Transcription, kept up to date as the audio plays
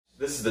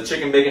This is the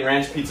chicken bacon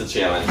ranch pizza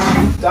challenge,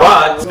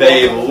 but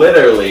they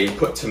literally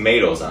put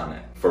tomatoes on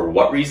it. For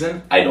what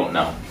reason? I don't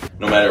know.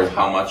 No matter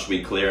how much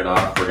we clear it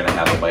off, we're gonna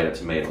have a bite of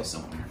tomato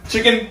somewhere.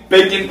 Chicken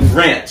bacon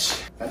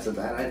ranch. That's a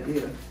bad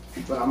idea.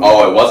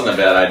 Oh, it wasn't a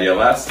bad idea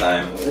last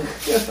time.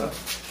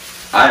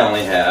 I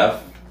only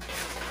have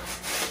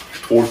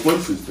 4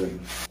 slices then.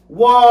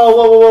 Whoa,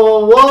 whoa,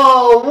 whoa,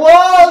 whoa,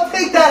 whoa!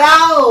 Take that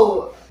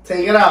out!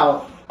 Take it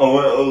out.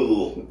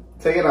 Oh.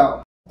 Take it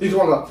out. These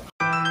one left.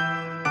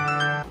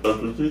 That's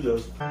what she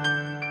does.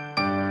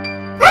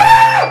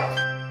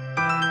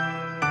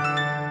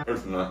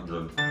 It's not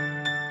good.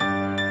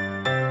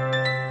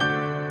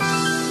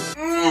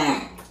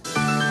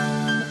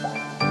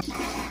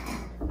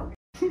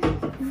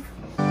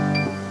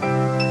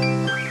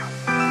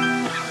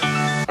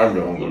 I'm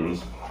gonna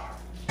lose.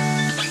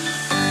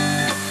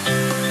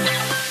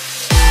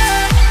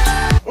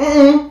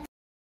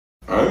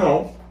 I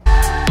know.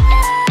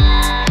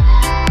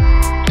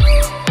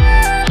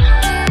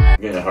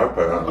 Getting a hard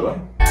part out of the way.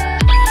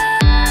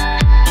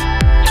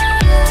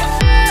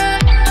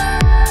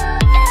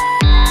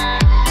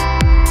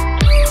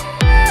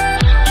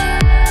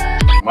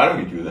 Why don't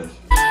we do this?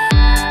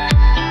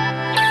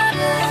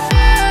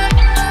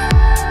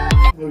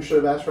 We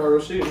should have asked for our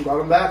receipt and brought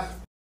them back.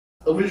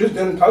 If we just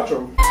didn't touch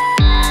them.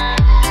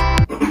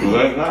 Too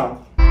late now.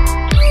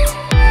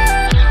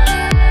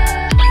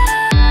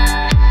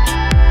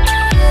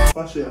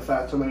 I see a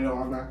fat tomato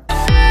on there.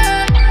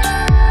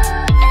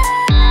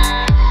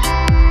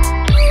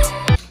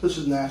 This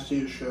is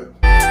nasty as shit.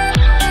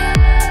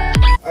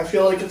 I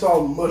feel like it's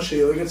all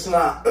mushy, like it's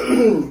not.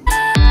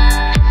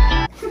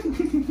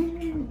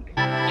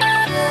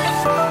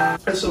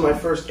 This is my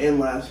first and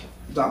last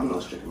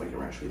Dominoes chicken bacon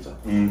ranch pizza.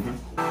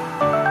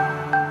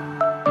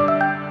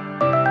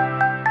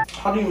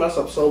 How do you mess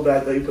up so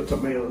bad that you put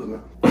tomatoes in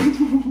it?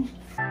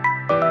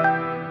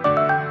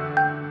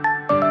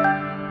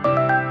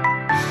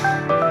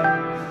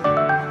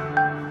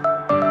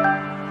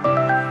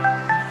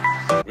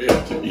 We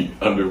have to eat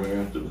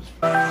underwear after this.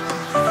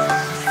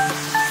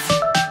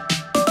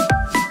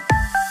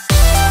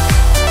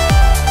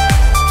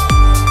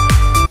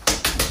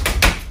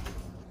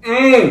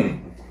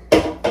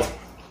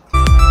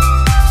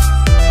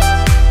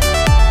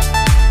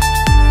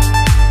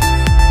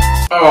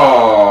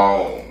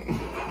 Oh.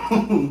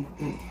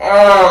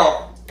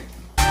 Oh.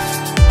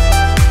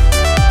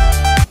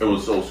 It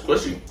was so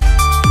squishy.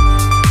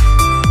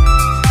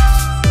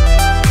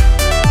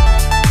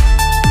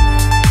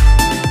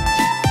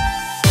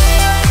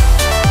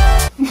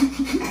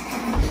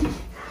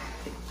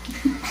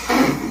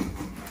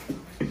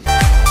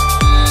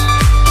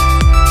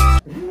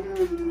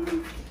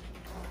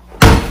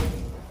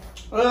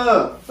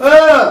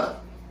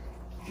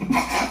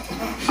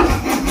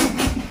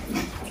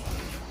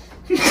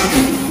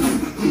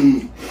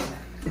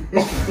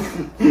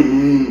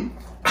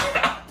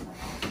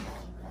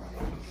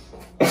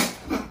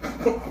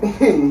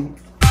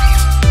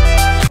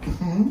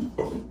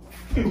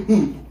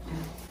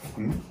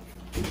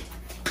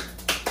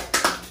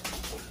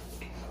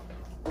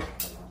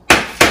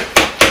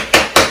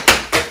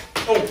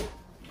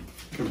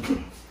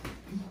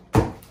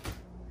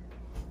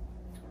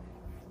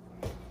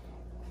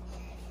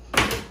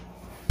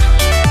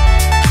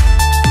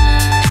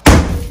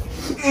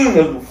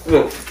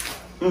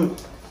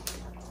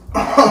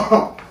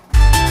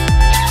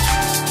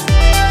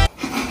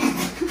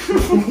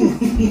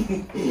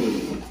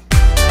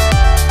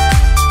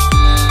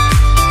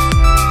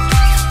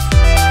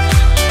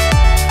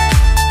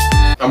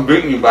 I'm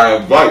beating you by a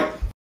bite.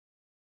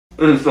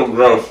 This is so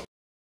gross.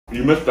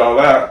 You missed all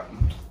that.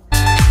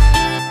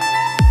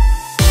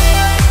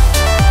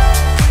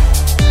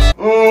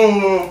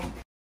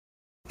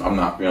 I'm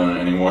not feeling it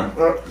anymore.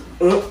 What's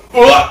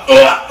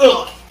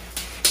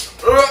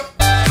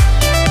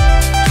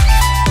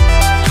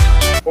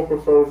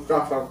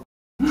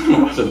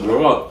it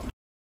throw up?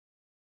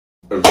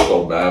 It's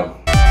so bad.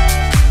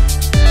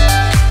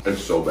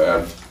 It's so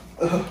bad.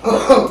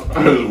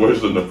 It's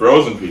worse than the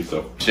frozen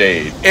pizza.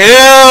 Shade.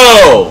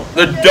 Ew!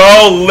 The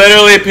dough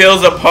literally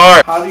peels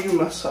apart. How do you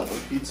mess up a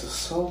pizza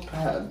so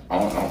bad? I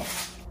don't know.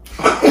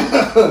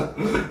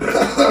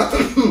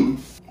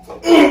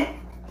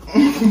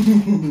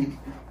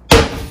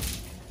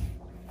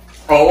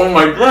 Oh, and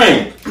my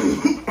drink!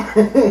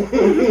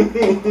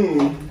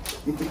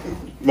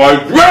 My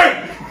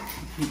drink!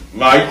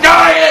 My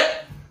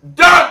diet!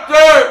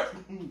 Doctor!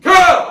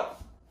 Go!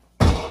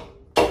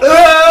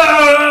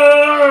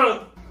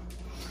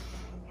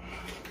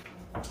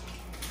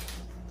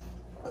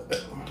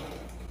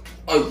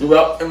 I threw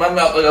up in my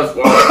mouth like a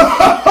swallow.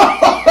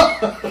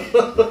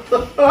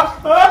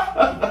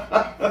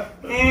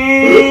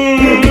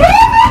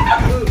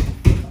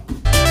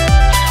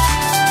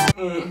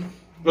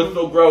 That's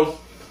so gross.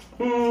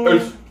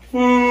 It's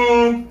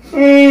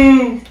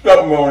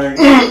good morning.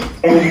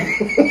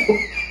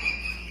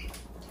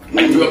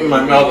 I threw up in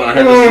my mouth and I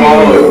had to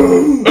swallow it.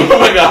 Oh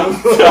my god,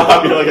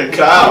 stop, you're like a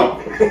cow.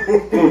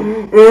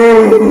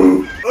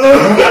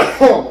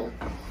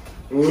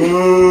 You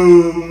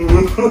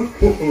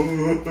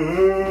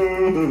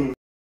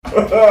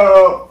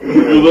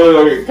look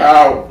like a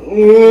cow.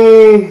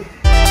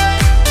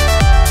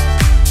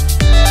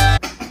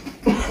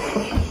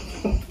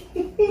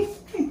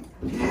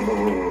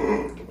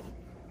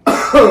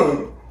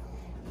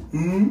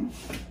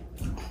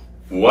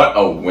 What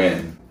a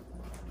win.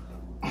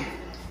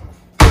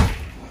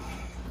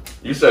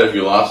 You said if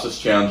you lost this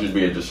challenge, you'd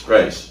be a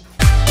disgrace.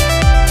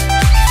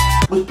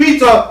 This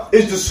pizza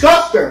is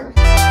disgusting.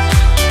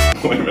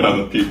 Blame it on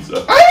the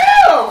pizza. I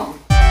am!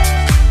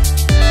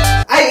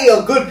 I ate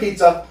a good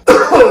pizza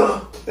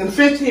in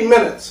 15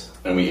 minutes.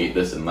 And we ate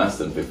this in less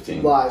than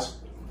 15. Lies.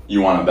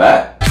 You want to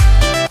bet?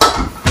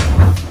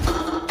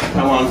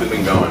 How long has it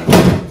been going?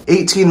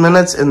 18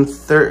 minutes and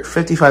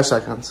 55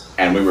 seconds.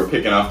 And we were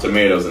picking off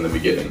tomatoes in the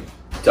beginning.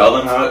 Tell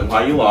them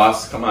why you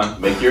lost. Come on,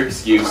 make your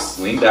excuse.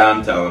 Lean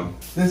down, tell them.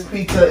 This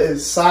pizza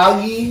is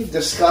soggy,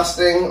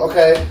 disgusting,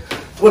 okay?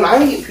 When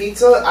I eat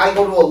pizza, I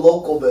go to a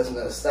local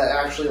business that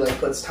actually like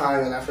puts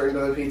time and effort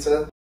into the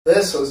pizza.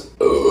 This was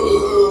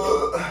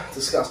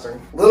disgusting.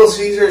 Little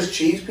Caesars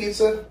cheese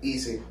pizza,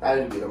 easy. I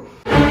didn't beat them.